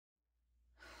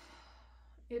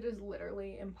It is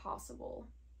literally impossible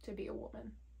to be a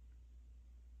woman.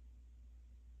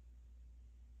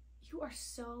 You are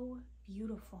so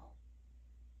beautiful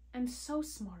and so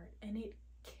smart, and it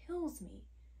kills me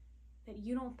that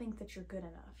you don't think that you're good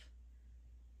enough.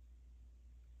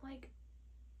 Like,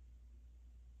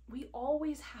 we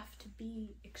always have to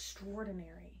be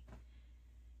extraordinary.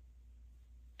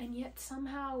 And yet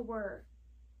somehow we're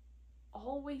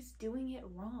always doing it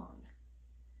wrong.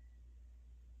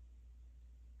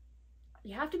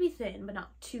 You have to be thin, but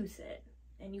not too thin.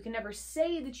 And you can never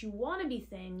say that you want to be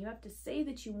thin. You have to say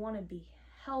that you want to be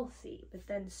healthy, but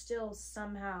then still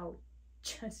somehow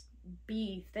just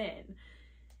be thin.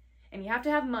 And you have to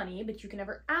have money, but you can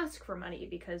never ask for money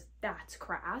because that's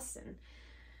crass. And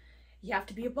you have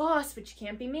to be a boss, but you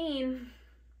can't be mean.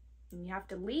 And you have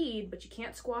to lead, but you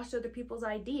can't squash other people's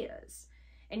ideas.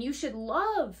 And you should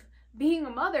love being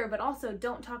a mother, but also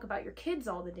don't talk about your kids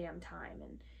all the damn time.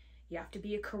 And you have to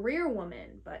be a career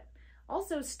woman, but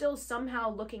also still somehow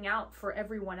looking out for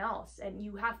everyone else. And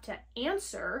you have to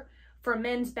answer for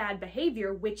men's bad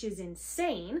behavior, which is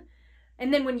insane.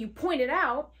 And then when you point it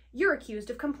out, you're accused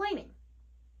of complaining.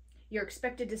 You're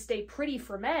expected to stay pretty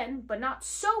for men, but not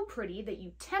so pretty that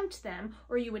you tempt them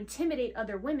or you intimidate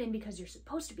other women because you're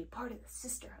supposed to be part of the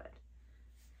sisterhood.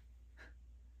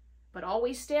 But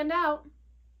always stand out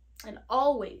and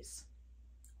always,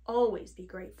 always be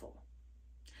grateful.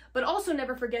 But also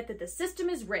never forget that the system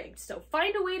is rigged, so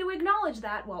find a way to acknowledge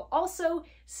that while also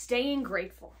staying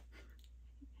grateful.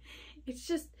 It's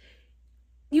just,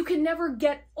 you can never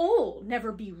get old,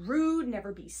 never be rude,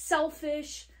 never be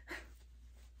selfish,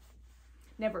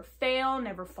 never fail,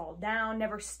 never fall down,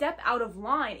 never step out of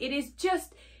line. It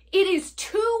is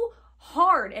too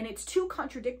hard and it's too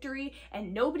contradictory,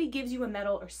 and nobody gives you a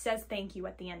medal or says thank you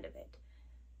at the end of it.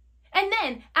 And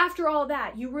then, after all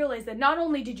that, you realize that not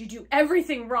only did you do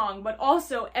everything wrong, but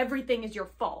also everything is your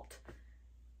fault.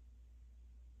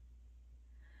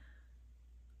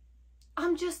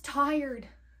 I'm just tired.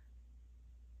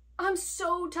 I'm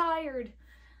so tired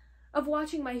of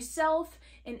watching myself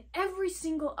and every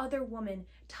single other woman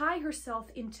tie herself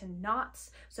into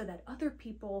knots so that other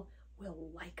people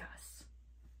will like us.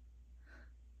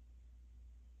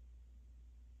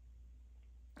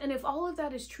 And if all of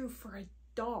that is true for a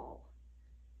doll,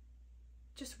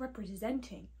 just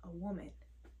representing a woman,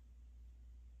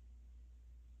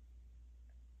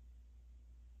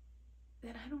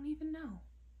 then I don't even know.